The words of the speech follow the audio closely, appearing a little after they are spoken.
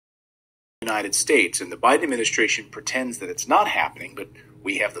United States, and the Biden administration pretends that it's not happening, but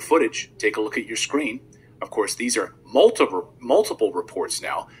we have the footage. Take a look at your screen. Of course, these are multiple reports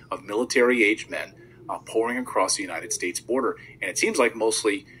now of military-aged men pouring across the United States border, and it seems like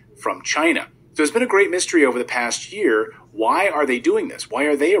mostly from China. So it's been a great mystery over the past year. Why are they doing this? Why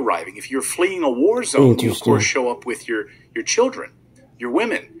are they arriving? If you're fleeing a war zone, you, of course, show up with your children, your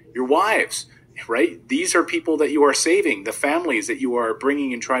women, your wives, right? These are people that you are saving, the families that you are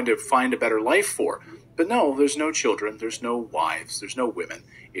bringing and trying to find a better life for. But no, there's no children, there's no wives, there's no women.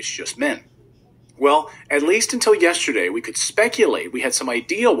 It's just men. Well, at least until yesterday, we could speculate. We had some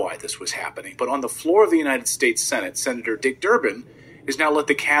idea why this was happening. But on the floor of the United States Senate, Senator Dick Durbin has now let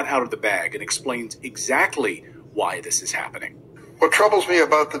the cat out of the bag and explains exactly why this is happening. What troubles me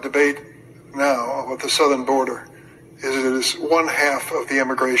about the debate now with the southern border is it is one half of the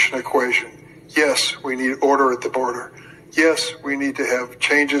immigration equation. Yes, we need order at the border. Yes, we need to have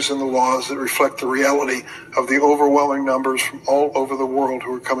changes in the laws that reflect the reality of the overwhelming numbers from all over the world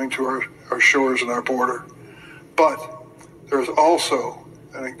who are coming to our shores and our border. But there is also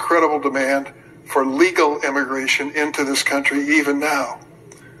an incredible demand for legal immigration into this country even now.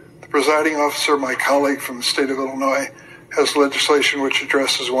 The presiding officer, my colleague from the state of Illinois, has legislation which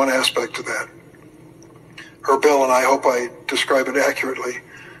addresses one aspect of that. Her bill, and I hope I describe it accurately,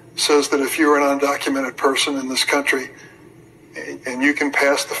 says that if you're an undocumented person in this country and you can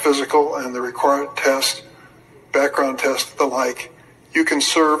pass the physical and the required test, background test, the like, you can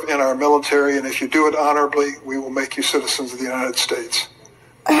serve in our military, and if you do it honorably, we will make you citizens of the United States.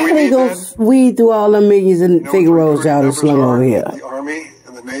 How they gonna weed through all the millions and Figaro's y'all that slung over here? The Army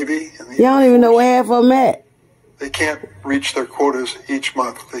and the Navy and the y'all don't even know where half of them at. They can't reach their quotas each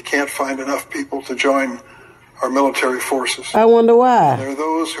month. They can't find enough people to join our military forces. I wonder why. There are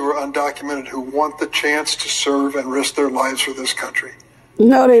those who are undocumented who want the chance to serve and risk their lives for this country.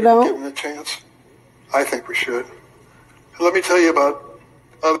 No, they don't. Give them the chance. I think we should. And let me tell you about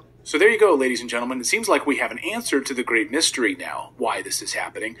other. So there you go, ladies and gentlemen. It seems like we have an answer to the great mystery now, why this is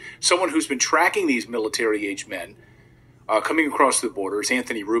happening. Someone who's been tracking these military-aged men coming across the border is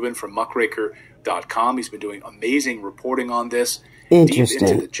Anthony Rubin from muckraker.com. He's been doing amazing reporting on this.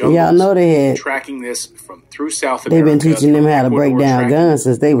 Interesting. Y'all know they had tracking this from through South America. They've been teaching them how to break down guns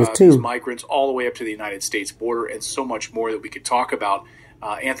since they was 2. Migrants all the way up to the United States border, and so much more that we could talk about.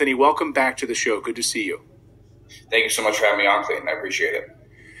 Anthony, welcome back to the show. Good to see you. Thank you so much for having me on, Clayton. I appreciate it.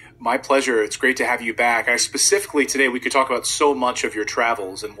 My pleasure. It's great to have you back. Specifically today, we could talk about so much of your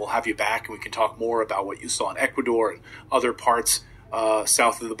travels, and we'll have you back, and we can talk more about what you saw in Ecuador and other parts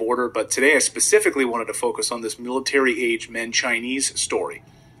south of the border. But today I specifically wanted to focus on this military-aged men Chinese story.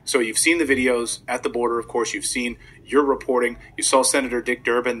 So you've seen the videos at the border, of course. You've seen your reporting. You saw Senator Dick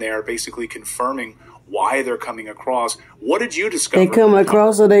Durbin there basically confirming why they're coming across. What did you discover? They coming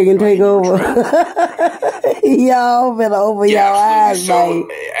across so they can take over. Y'all been over y'all eyes, so,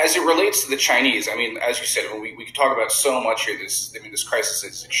 as it relates to the Chinese, I mean, as you said, we could talk about so much here. This crisis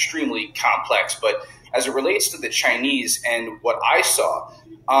is extremely complex, but as it relates to the Chinese and what I saw,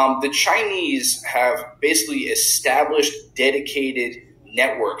 the Chinese have basically established dedicated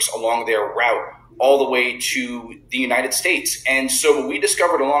networks along their route all the way to the United States. And so what we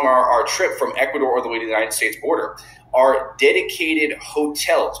discovered along our trip from Ecuador all the way to the United States border are dedicated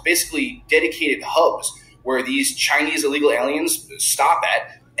hotels, basically dedicated hubs where these Chinese illegal aliens stop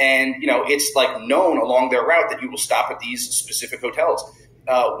at. And, you know, it's like known along their route that you will stop at these specific hotels.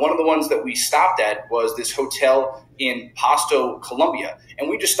 One of the ones that we stopped at was this hotel in Pasto, Colombia, and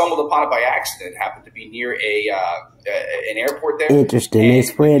we just stumbled upon it by accident. It happened to be near an airport there. Interesting. They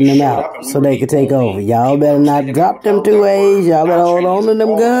spreading them out so they could take over. Y'all better not drop them 2 A's. Y'all better hold on to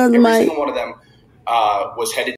them guns, Mike. Every single one of them was headed